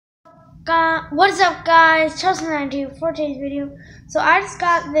What is up, guys? Chelsea92 for today's video. So I just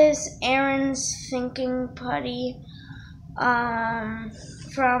got this Aaron's Thinking Putty from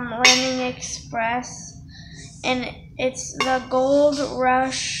Learning Express, and it's the Gold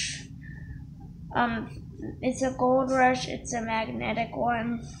Rush. It's a Gold Rush. It's a magnetic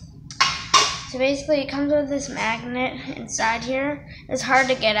one. So basically, it comes with this magnet inside here. It's hard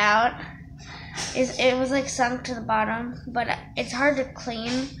to get out. It was like sunk to the bottom, but it's hard to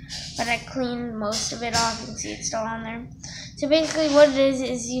clean. But I cleaned most of it off. You can see it's still on there. So basically, what it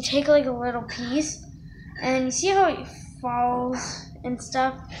is you take like a little piece, and you see how it falls and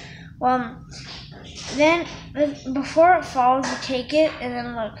stuff. Well, then before it falls, you take it, and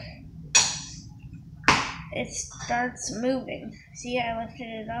then look, it starts moving. See, I lifted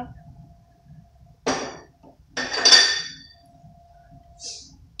it up.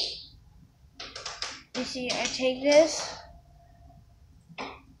 You see, I take this,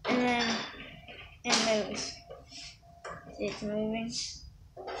 and then it moves. See, it's moving.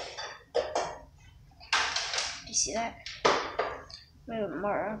 You see that? Move it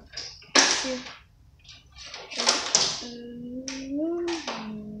more up. See?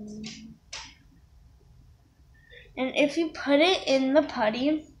 And if you put it in the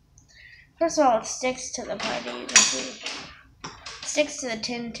putty, first of all, it sticks to the putty. You can see. Sticks to the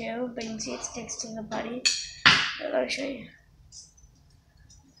tin too, but you can see it sticks to the putty. Let me show you.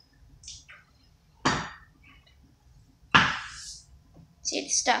 See,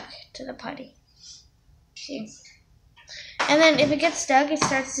 it's stuck to the putty. See? And then if it gets stuck, it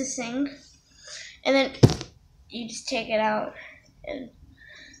starts to sink. And then you just take it out. And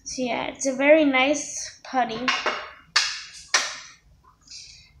so yeah, it's a very nice putty.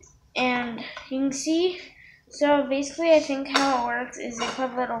 And you can see, so basically, I think how it works is they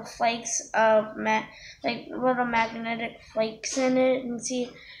put little flakes of little magnetic flakes in it, and see,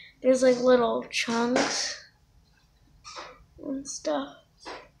 there's like little chunks and stuff.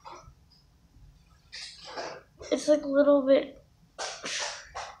 It's like a little bit.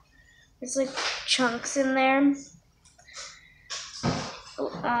 There's like chunks in there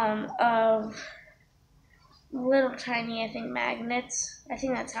of little tiny, I think, magnets. I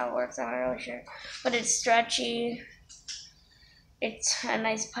think that's how it works. I'm not really sure. But it's stretchy. It's a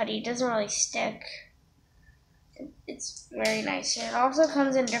nice putty. It doesn't really stick. It's very nice. It also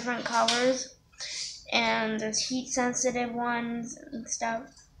comes in different colors. And there's heat sensitive ones and stuff.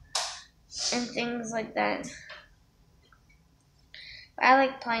 And things like that. I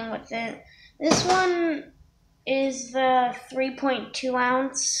like playing with it. This one is the 3.2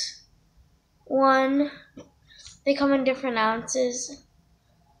 ounce one. They come in different ounces.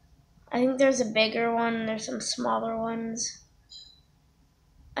 I think there's a bigger one. There's some smaller ones,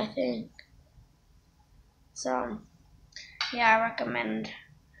 I think. So, yeah, I recommend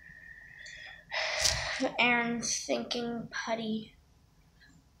Aaron's Thinking Putty.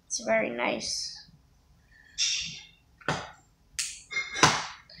 It's very nice.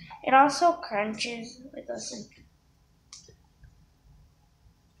 It also crunches. Wait, listen.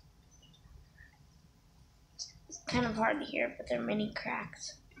 Kind of hard to hear, but they're mini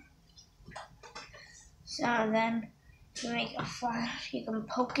cracks. So then you make a flat, you can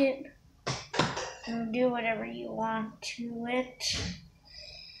poke it and do whatever you want to it.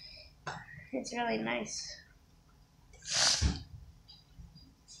 It's really nice.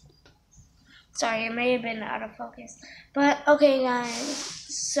 Sorry, it may have been out of focus. But okay, guys,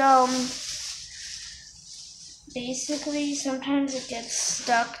 so basically sometimes it gets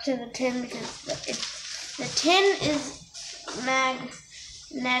stuck to the tin because the tin is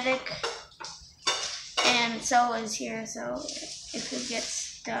magnetic, and so is here, so if it gets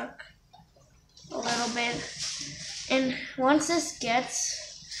stuck a little bit. And once this gets,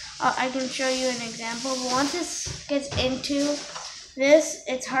 I can show you an example, but once this gets into this,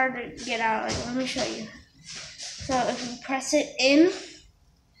 it's hard to get out. Like, let me show you. So if you press it in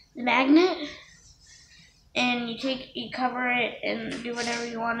the magnet, and you cover it and do whatever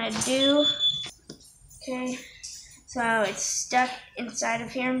you want to do. Okay, so it's stuck inside of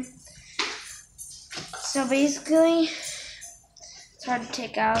here. So basically, it's hard to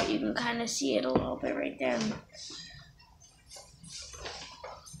take out. You can kind of see it a little bit right there.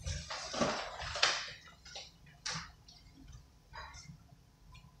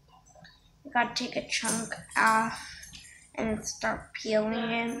 You gotta take a chunk off and start peeling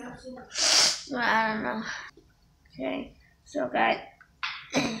it. Well, I don't know. Okay, so guys,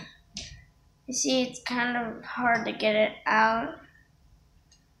 you see it's kind of hard to get it out,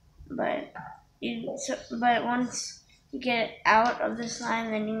 but once you get it out of the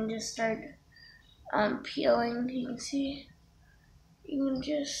slime, then you can just start peeling. You can see, you can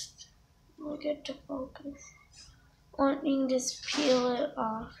just I'll get to focus. Or you can just peel it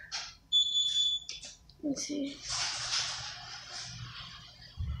off. Let's see.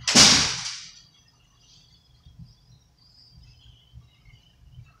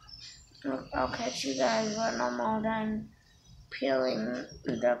 I'll catch you guys when I'm all done peeling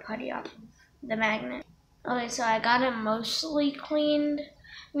the putty off of the magnet. Okay, so I got it mostly cleaned.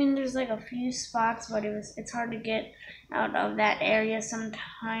 I mean, there's like a few spots, but it's hard to get out of that area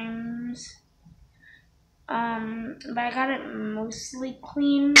sometimes. But I got it mostly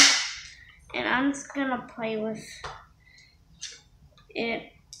clean, and I'm just gonna play with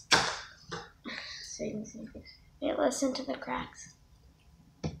it so you can see. Okay, listen to the cracks.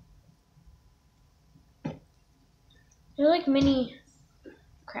 They're like mini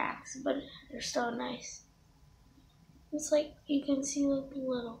cracks, but they're still nice. It's like you can see like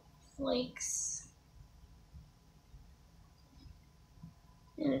little flakes.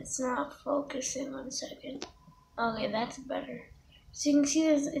 And it's not focusing. 1 second. Okay, that's better. So you can see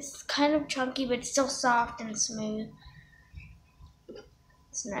this, it's kind of chunky, but it's still soft and smooth.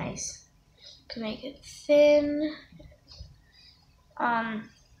 It's nice. You can make it thin.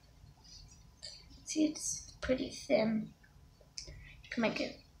 See, it's pretty thin. You can make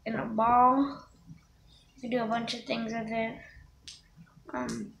it in a ball. You can do a bunch of things with it.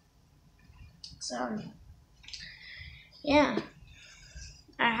 So, yeah.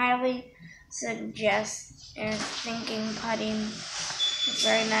 I highly suggest thinking putting. It's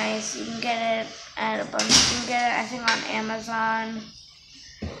very nice. You can get it at a bunch. You can get it, I think, on Amazon.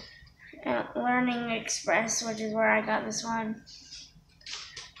 Learning Express, which is where I got this one.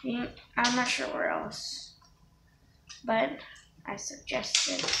 I'm not sure where else, but I suggest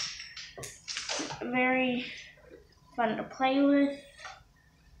it. It's very fun to play with.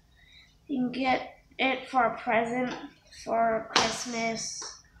 You can get it for a present for Christmas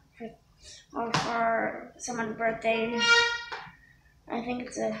or for someone's birthday. I think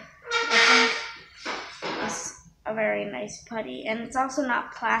it's a very nice putty, and it's also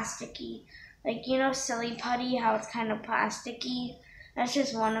not plasticky. Like, you know, silly putty, how it's kind of plasticky. That's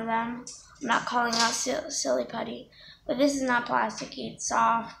just one of them. I'm not calling out silly putty, but this is not plasticky. It's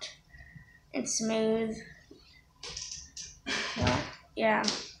soft and smooth. So, yeah.